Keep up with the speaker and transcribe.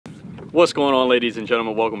What's going on, ladies and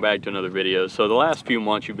gentlemen? Welcome back to another video. So the last few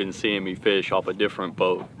months you've been seeing me fish off a different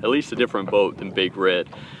boat, at least a different boat than Big Red.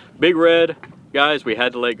 Big Red, guys, we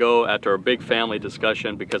had to let go after a big family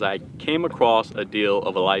discussion because I came across a deal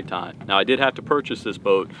of a lifetime. Now, I did have to purchase this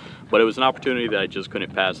boat, but it was an opportunity that I just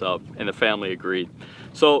couldn't pass up, and the family agreed.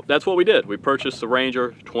 So that's what we did. We purchased the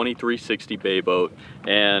Ranger 2360 Bay boat,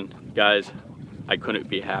 and guys, I couldn't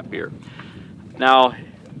be happier. Now,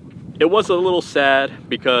 it was a little sad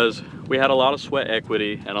because we had a lot of sweat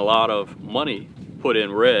equity and a lot of money put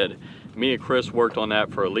in Red. Me and Chris worked on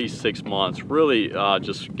that for at least 6 months, really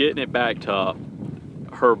just getting it back to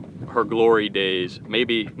her glory days.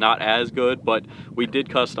 Maybe not as good, but we did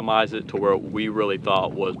customize it to where we really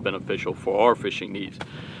thought was beneficial for our fishing needs.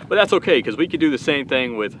 But that's okay, because we could do the same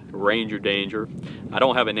thing with Ranger Danger. I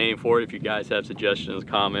don't have a name for it. If you guys have suggestions,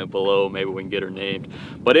 comment below. Maybe we can get her named.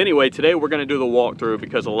 But anyway, today we're going to do the walkthrough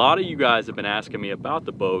because a lot of you guys have been asking me about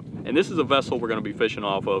the boat, and this is a vessel we're going to be fishing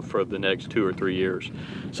off of for the next 2 or 3 years.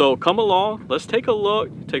 So come along, let's take a look,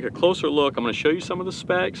 take a closer look. I'm going to show you some of the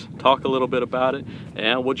specs, talk a little bit about it,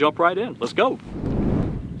 and we'll jump right in. Let's go.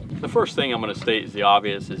 The first thing I'm going to state is the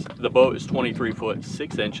obvious, is the boat is 23 foot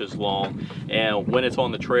 6 inches long, and when it's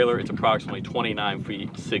on the trailer it's approximately 29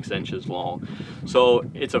 feet 6 inches long. So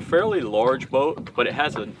it's a fairly large boat, but it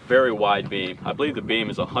has a very wide beam. I believe the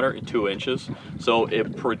beam is 102 inches, so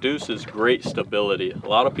it produces great stability. A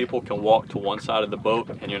lot of people can walk to one side of the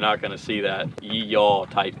boat and you're not going to see that yaw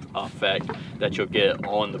type effect that you'll get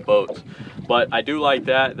on the boats. But I do like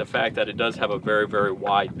that, the fact that it does have a very, very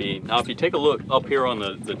wide beam. Now, if you take a look up here on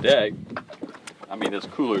the deck, I mean, this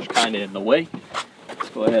cooler's kind of in the way. Let's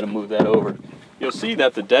go ahead and move that over. You'll see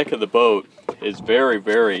that the deck of the boat is very,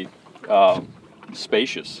 very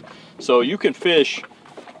spacious. So you can fish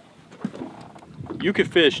 2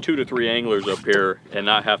 to 3 anglers up here and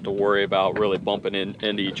not have to worry about really bumping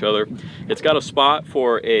into each other. It's got a spot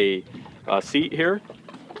for a seat here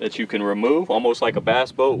that you can remove, almost like a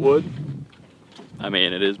bass boat would. I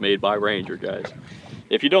mean, it is made by Ranger, guys.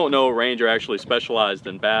 If you don't know, Ranger actually specialized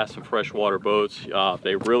in bass and freshwater boats.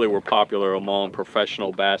 They really were popular among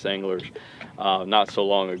professional bass anglers not so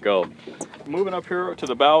long ago. Moving up here to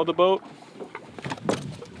the bow of the boat,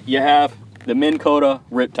 you have the Minn Kota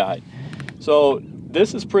Riptide. So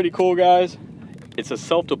this is pretty cool, guys. It's a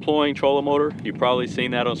self-deploying trolling motor. You've probably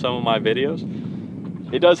seen that on some of my videos.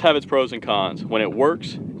 It does have its pros and cons. When it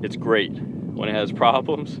works, it's great. When it has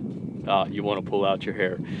problems, you want to pull out your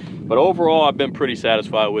hair. But overall, I've been pretty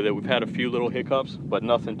satisfied with it. We've had a few little hiccups, but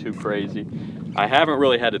nothing too crazy. I haven't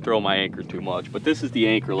really had to throw my anchor too much, but this is the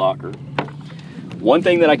anchor locker. One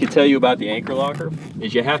thing that I can tell you about the anchor locker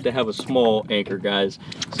is you have to have a small anchor, guys.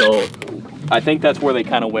 So I think that's where they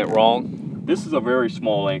kind of went wrong. This is a very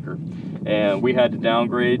small anchor, and we had to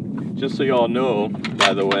downgrade. Just so y'all know,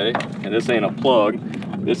 by the way, and this ain't a plug,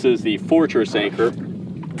 this is the Fortress anchor.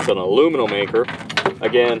 It's an aluminum anchor.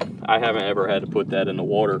 Again, I haven't ever had to put that in the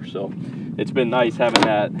water, so it's been nice having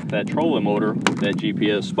that trolling motor, that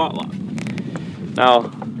GPS spot lock.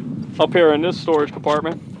 Now, up here in this storage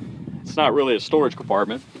compartment, it's not really a storage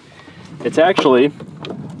compartment. It's actually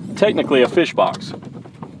technically a fish box.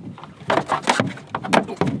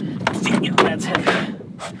 That's heavy.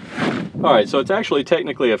 All right, so it's actually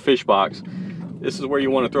technically a fish box. This is where you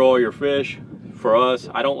want to throw all your fish. For us,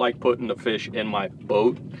 I don't like putting the fish in my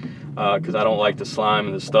boat because I don't like the slime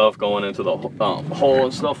and the stuff going into the hole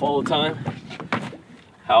and stuff all the time.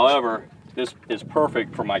 However, this is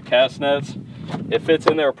perfect for my cast nets. It fits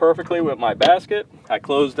in there perfectly with my basket. I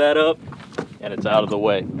close that up and it's out of the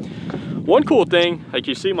way. One cool thing, like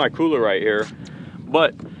you see my cooler right here,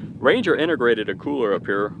 but Ranger integrated a cooler up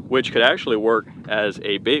here which could actually work as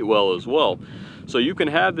a bait well as well. So you can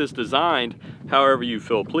have this designed however you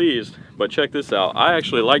feel pleased, but check this out. I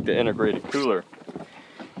actually like the integrated cooler.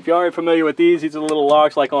 If you aren't familiar with these are little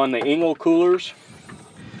locks like on the Engel coolers,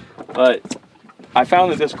 but I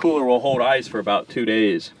found that this cooler will hold ice for about 2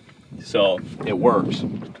 days, so it works.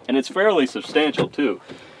 And it's fairly substantial too.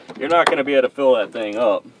 You're not going to be able to fill that thing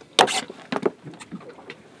up.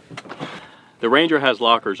 The Ranger has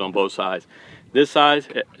lockers on both sides. This side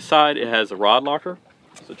it has a rod locker,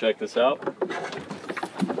 so check this out.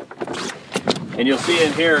 And you'll see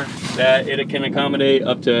in here that it can accommodate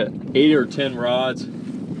up to 8 or 10 rods.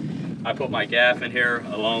 I put my gaff in here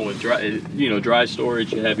along with dry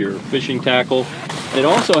storage. You have your fishing tackle. It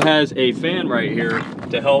also has a fan right here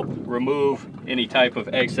to help remove any type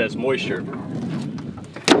of excess moisture,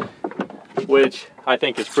 which I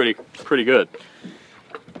think is pretty good.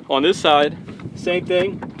 On this side, same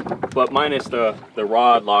thing, but minus the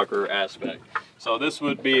rod locker aspect. So this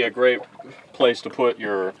would be a great place to put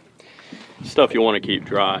your stuff you want to keep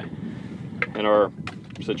dry. in our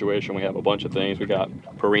situation, we have a bunch of things. We got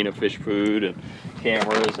Purina fish food and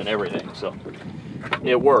cameras and everything, so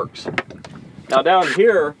it works. Now down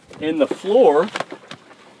here in the floor,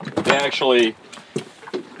 they actually,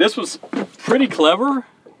 this was pretty clever,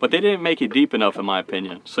 but they didn't make it deep enough in my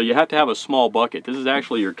opinion. So you have to have a small bucket. This is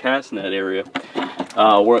actually your cast net area,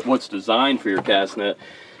 what's designed for your cast net.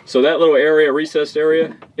 So that little area, recessed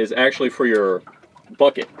area, is actually for your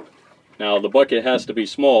bucket. Now the bucket has to be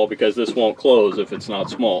small because this won't close if it's not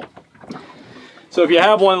small. So if you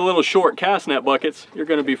have one of the little short cast net buckets, you're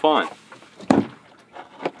gonna be fine.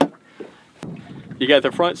 You got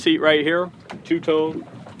the front seat right here, two-tone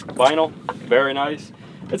vinyl, very nice.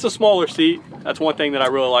 It's a smaller seat. That's one thing that I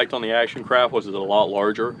really liked on the Action Craft, was it's a lot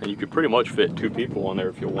larger, and you could pretty much fit 2 people on there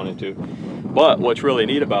if you wanted to. But what's really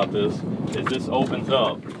neat about this is this opens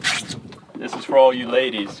up. This is for all you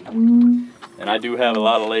ladies. And I do have a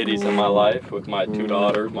lot of ladies in my life with my 2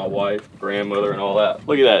 daughters, my wife, grandmother, and all that.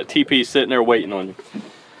 Look at that, TP sitting there waiting on you.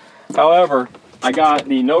 However, I got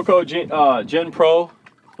the Noco Gen Pro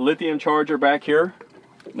lithium charger back here.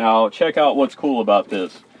 Now check out what's cool about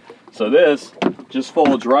this. So this just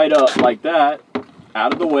folds right up like that,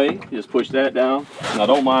 out of the way. You just push that down. Now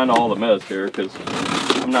don't mind all the mess here because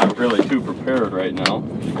I'm not really too prepared right now.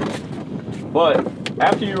 But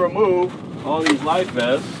after you remove all these life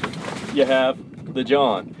vests, you have the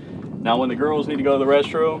John. Now when the girls need to go to the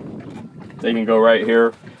restroom, they can go right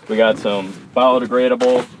here. We got some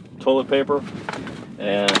biodegradable toilet paper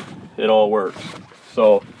and it all works.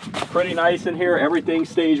 So pretty nice in here. Everything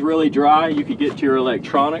stays really dry. You can get to your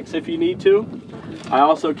electronics if you need to. I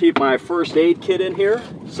also keep my first aid kit in here.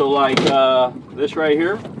 So like this right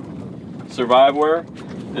here, Surviveware.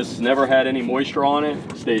 This never had any moisture on it.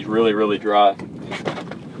 It stays really, really dry.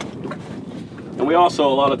 And we also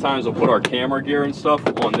a lot of times will put our camera gear and stuff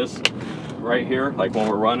on this right here, like when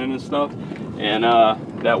we're running and stuff. And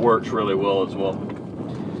that works really well as well.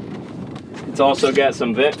 It's also got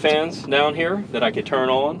some vent fans down here that I could turn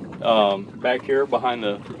on back here behind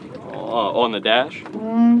the on the dash.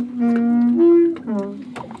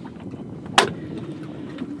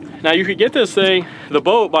 Now you could get this thing. The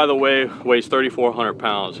boat, by the way, weighs 3,400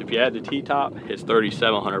 pounds. If you add the T-top, it's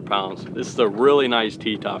 3,700 pounds. This is a really nice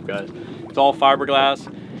T-top, guys. It's all fiberglass.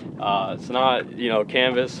 It's not, you know,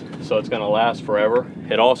 canvas, so it's going to last forever.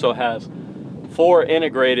 It also has 4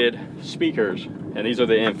 integrated speakers. And these are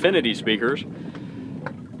the Infinity speakers.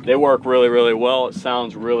 They work really, really well. It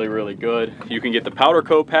sounds really, really good. You can get the powder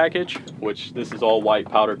coat package, which this is all white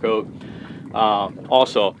powder coat.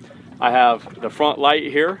 Also, I have the front light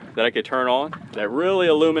here that I could turn on that really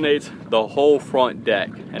illuminates the whole front deck.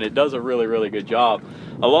 And it does a really, really good job.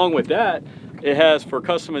 Along with that, it has, for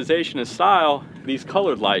customization and style, these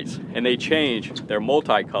colored lights. And they change. They're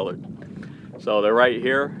multicolored. So they're right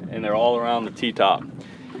here and they're all around the T-top.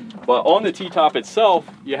 But on the T-top itself,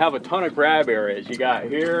 you have a ton of grab areas. You got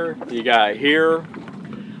here,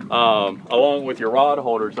 along with your rod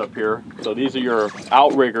holders up here. So these are your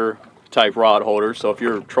outrigger type rod holders. So if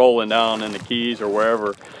you're trolling down in the Keys or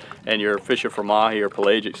wherever and you're fishing for mahi or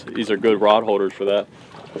pelagics, these are good rod holders for that.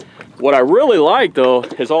 What I really like though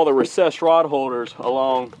is all the recessed rod holders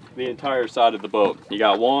along the entire side of the boat. You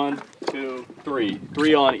got 1, 2,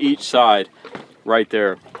 3 on each side right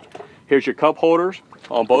there. Here's your cup holders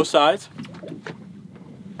on both sides,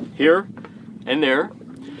 here and there.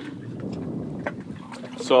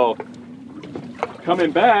 So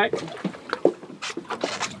coming back,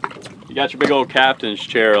 you got your big old captain's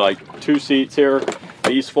chair, like 2 seats here.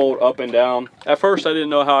 These fold up and down. At first I didn't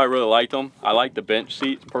know how I really liked them. I like the bench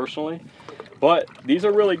seats personally, but these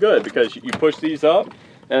are really good because you push these up,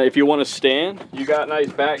 and if you want to stand, you got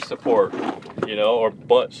nice back support, you know, or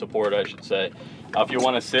butt support I should say. If you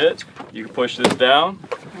want to sit, you can push this down,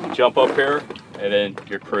 jump up here, and then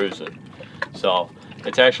you're cruising. So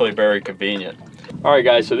it's actually very convenient. All right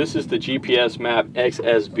guys, so this is the GPS Map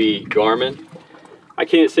XSB Garmin. I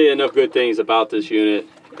can't say enough good things about this unit.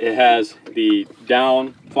 It has the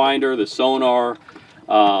down finder, the sonar,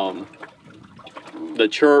 the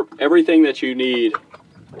chirp, everything that you need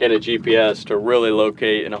in a GPS to really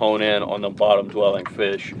locate and hone in on the bottom dwelling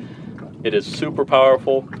fish. It is super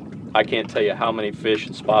powerful. I can't tell you how many fish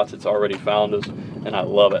and spots it's already found us, and I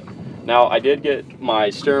love it. Now, I did get my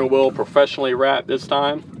steering wheel professionally wrapped this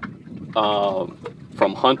time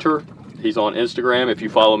from Hunter. He's on Instagram. If you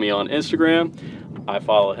follow me on Instagram, I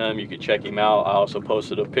follow him. You can check him out. I also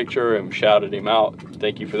posted a picture and shouted him out.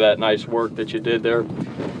 Thank you for that nice work that you did there.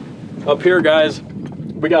 Up here, guys,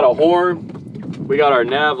 we got a horn. We got our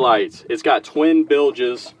nav lights. It's got twin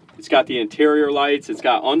bilges. It's got the interior lights. It's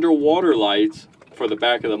got underwater lights. for the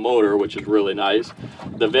back of the motor, which is really nice.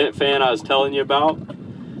 The vent fan I was telling you about.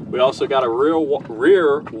 We also got a rear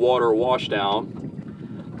water wash down.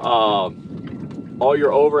 All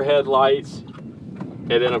your overhead lights, and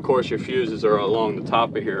then of course your fuses are along the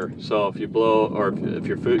top of here. So if you blow, or if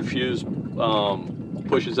your fuse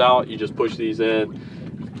pushes out, you just push these in,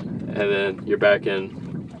 and then you're back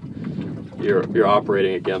in, you're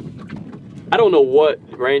operating again. I don't know what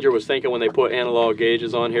Ranger was thinking when they put analog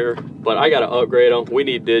gauges on here, but I gotta upgrade them. We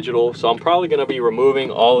need digital, so I'm probably gonna be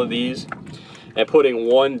removing all of these and putting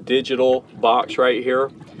one digital box right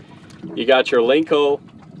here. You got your Lenco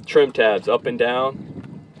trim tabs up and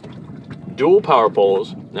down, dual power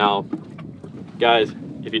poles. Now, guys,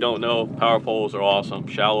 if you don't know, power poles are awesome.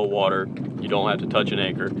 Shallow water, you don't have to touch an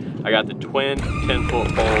anchor. I got the twin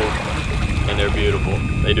 10-foot poles, and they're beautiful.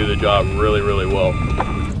 They do the job really, really well.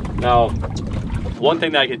 Now, one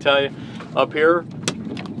thing that I can tell you, up here,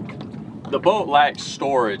 the boat lacks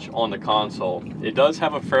storage on the console. It does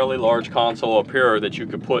have a fairly large console up here that you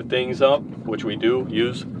could put things up, which we do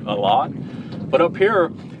use a lot. But up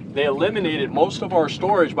here, they eliminated most of our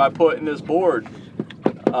storage by putting this board,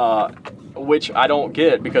 which I don't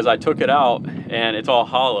get because I took it out and it's all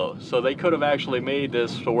hollow. So they could have actually made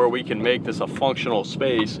this to where we can make this a functional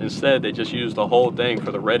space. Instead, they just used the whole thing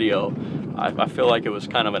for the radio. I feel like it was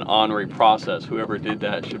kind of an ornery process. Whoever did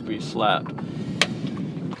that should be slapped.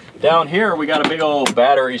 Down here, we got a big old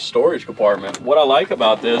battery storage compartment. What I like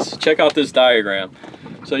about this, check out this diagram.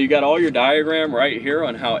 So you got all your diagram right here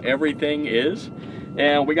on how everything is.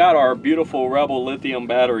 And we got our beautiful Rebel lithium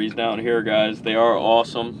batteries down here, guys. They are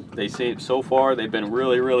awesome. They seem, so far, they've been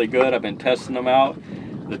really, really good. I've been testing them out.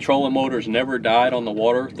 The trolling motor's never died on the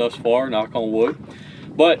water thus far, knock on wood.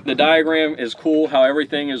 But the diagram is cool, how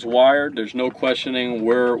everything is wired. There's no questioning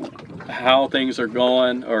how things are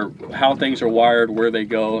going, or how things are wired, where they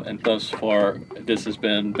go, and thus far this has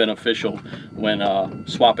been beneficial when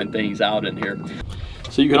swapping things out in here.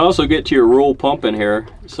 So you can also get to your Rule pump in here.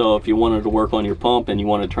 So if you wanted to work on your pump and you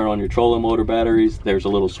want to turn on your trolling motor batteries, there's a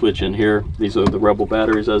little switch in here. These are the Rebel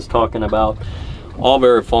batteries I was talking about. All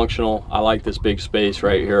very functional. I like this big space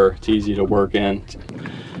right here. It's easy to work in.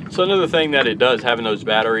 So another thing that it does, having those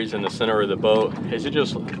batteries in the center of the boat, is it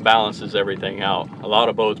just balances everything out. A lot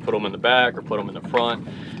of boats put them in the back or put them in the front.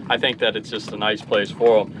 I think that it's just a nice place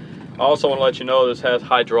for them. I also want to let you know this has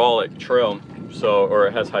hydraulic trim, or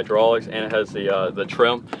it has hydraulics and it has the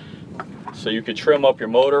trim. So you could trim up your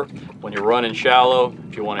motor when you're running shallow.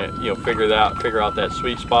 If you want to, figure out that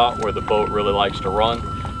sweet spot where the boat really likes to run.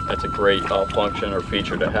 That's a great function or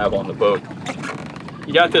feature to have on the boat.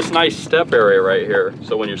 You got this nice step area right here.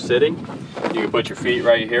 So when you're sitting, you can put your feet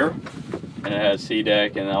right here, and it has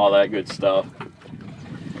SeaDek and all that good stuff.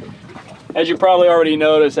 As you probably already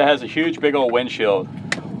noticed, it has a huge big old windshield.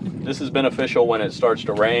 This is beneficial when it starts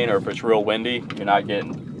to rain or if it's real windy. You're not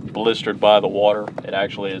getting blistered by the water. It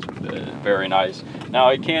actually is very nice. Now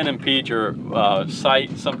it can impede your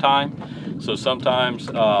sight sometimes. So sometimes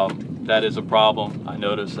that is a problem. I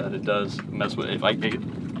noticed that it does mess with, if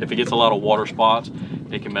it gets a lot of water spots,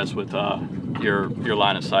 it can mess with your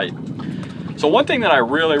line of sight. So one thing that I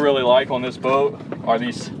really, really like on this boat are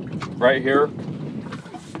these right here,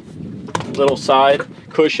 little side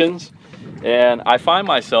cushions. And I find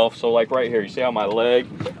myself, so like right here, you see how my leg,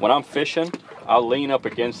 when I'm fishing, I'll lean up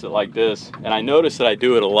against it like this. And I notice that I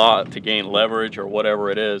do it a lot to gain leverage or whatever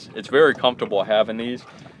it is. It's very comfortable having these.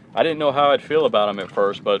 I didn't know how I'd feel about them at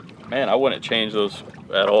first, but man, I wouldn't change those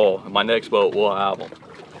at all. My next boat will have them.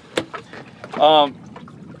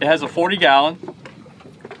 It has a 40-gallon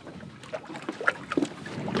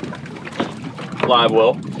live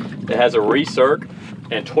well. It has a recirc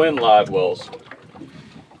and twin live wells.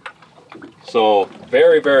 So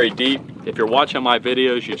very, very deep. If you're watching my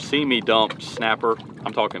videos, you've seen me dump snapper.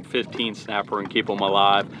 I'm talking 15 snapper and keep them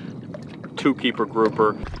alive. 2 keeper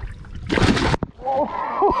grouper.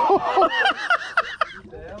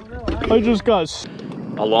 I just got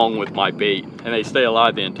along with my bait, and they stay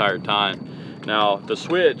alive the entire time. Now the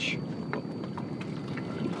switch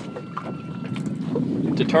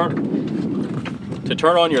to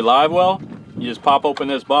turn on your live well, you just pop open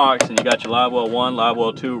this box and you got your live well 1, live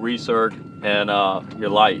well 2, recirc, and your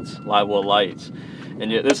lights, live well lights.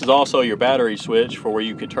 And this is also your battery switch for where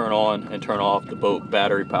you can turn on and turn off the boat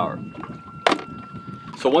battery power.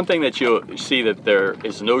 So one thing that you'll see that there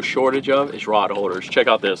is no shortage of is rod holders. Check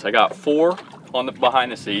out this. I got 4 on the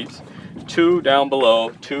behind the seats, 2 down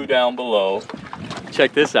below, 2 down below.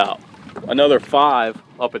 Check this out. Another 5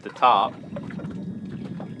 up at the top.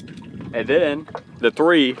 And then the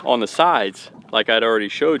 3 on the sides, like I'd already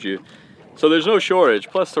showed you. So there's no shortage.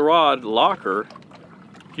 Plus the rod locker,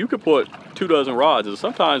 you could put 2 dozen rods, and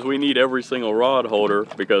sometimes we need every single rod holder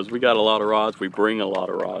because we got a lot of rods, we bring a lot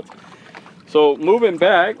of rods. So moving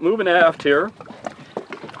aft here,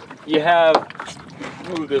 you have,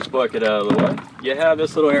 move this bucket out of the way, you have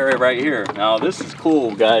this little area right here. Now this is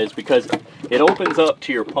cool, guys, because it opens up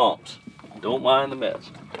to your pumps. Don't mind the mess.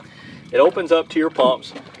 It opens up to your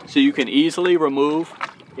pumps, so you can easily remove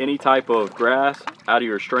any type of grass out of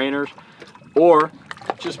your strainers or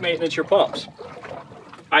just maintenance your pumps.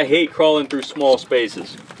 I hate crawling through small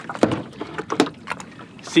spaces.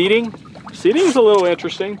 Seating is a little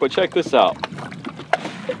interesting, but check this out.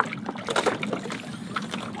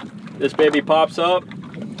 This baby pops up,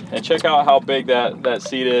 and check out how big that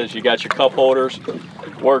seat is. You got your cup holders,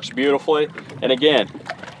 works beautifully. And again,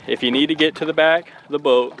 if you need to get to the back of the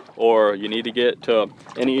boat or you need to get to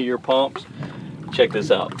any of your pumps, check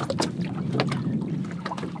this out.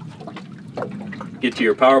 Get to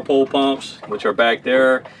your power pole pumps, which are back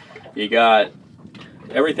there. You got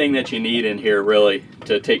everything that you need in here really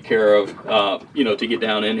to take care of, you know, to get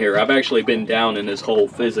down in here. I've actually been down in this hole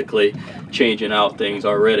physically changing out things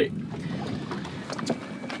already.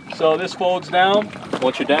 So this folds down.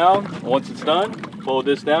 Once you're down, once it's done, fold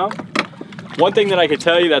this down. One thing that I could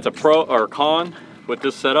tell you that's a pro or con with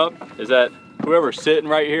this setup is that whoever's sitting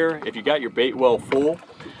right here, if you got your bait well full,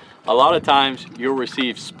 a lot of times you'll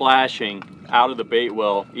receive splashing out of the bait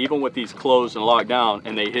well, even with these closed and locked down,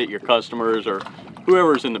 and they hit your customers or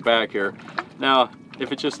whoever's in the back here. Now,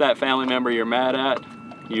 if it's just that family member you're mad at,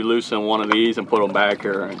 you loosen one of these and put them back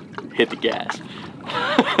here and hit the gas.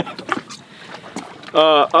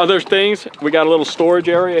 Other things, we got a little storage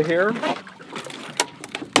area here.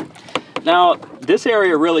 Now, this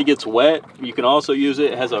area really gets wet. You can also use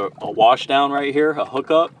it. It has a wash down right here, a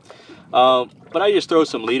hookup. But I just throw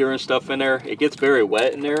some leader and stuff in there. It gets very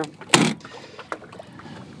wet in there.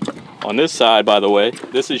 On this side, by the way,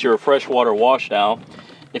 this is your freshwater wash down.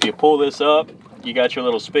 If you pull this up, you got your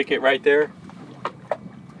little spigot right there.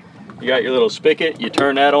 You got your little spigot, you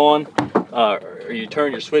turn that on, or you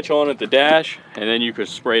turn your switch on at the dash, and then you can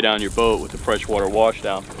spray down your boat with the freshwater wash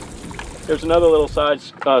down. There's another little side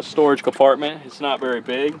storage compartment. It's not very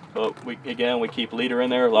big, but we keep leader in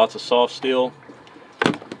there, lots of soft steel.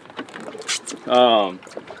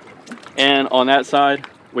 And on that side,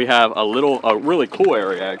 we have a really cool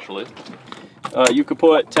area actually. You could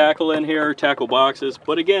put tackle in here, tackle boxes,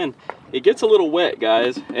 but again, it gets a little wet,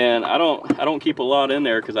 guys, and I don't keep a lot in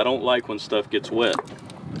there because I don't like when stuff gets wet.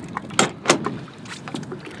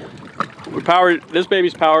 This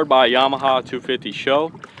baby's powered by a Yamaha 250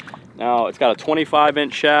 Show. Now it's got a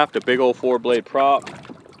 25-inch shaft, a big old 4-blade prop.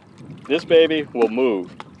 This baby will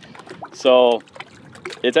move. So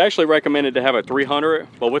it's actually recommended to have a 300,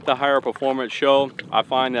 but with the higher performance Show, I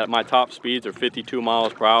find that my top speeds are 52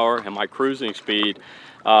 miles per hour and my cruising speed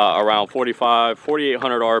around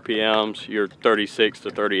 4,800 RPMs, you're 36 to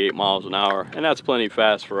 38 miles an hour, and that's plenty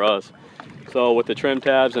fast for us. So with the trim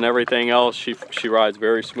tabs and everything else, she rides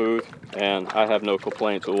very smooth, and I have no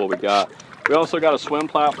complaints with what we got. We also got a swim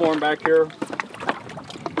platform back here.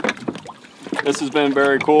 This has been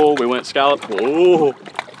very cool. We went scalloping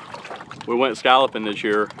this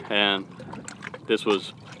year, and this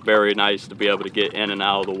was very nice to be able to get in and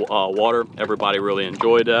out of the water. Everybody really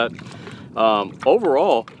enjoyed that.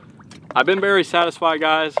 Overall, I've been very satisfied,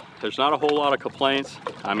 guys. There's not a whole lot of complaints.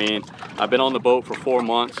 I mean, I've been on the boat for 4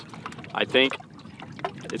 months. I think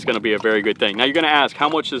it's going to be a very good thing. Now you're going to ask, how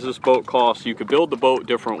much does this boat cost? You could build the boat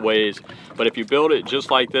different ways, but if you build it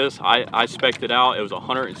just like this, I spec'd it out, it was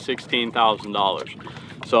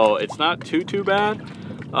 $116,000. So it's not too bad,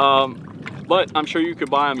 but I'm sure you could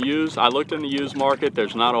buy them used. I looked in the used market,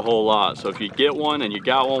 there's not a whole lot. So if you get one and you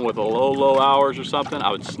got one with a low hours or something,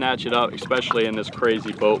 I would snatch it up, especially in this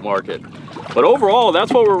crazy boat market. But overall,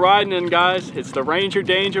 that's what we're riding in, guys. It's the Ranger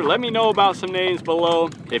Danger. Let me know about some names below.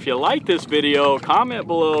 If you like this video, comment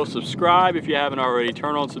below, subscribe if you haven't already,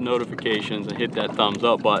 turn on some notifications and hit that thumbs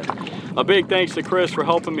up button. A big thanks to Chris for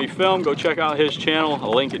helping me film. Go check out his channel.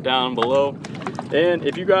 I'll link it down below. And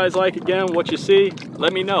if you guys like, again, what you see,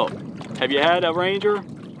 let me know. Have you had a Ranger?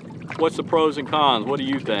 What's the pros and cons? What do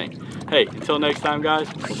you think? Hey, until next time, guys,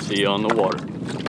 we'll see you on the water.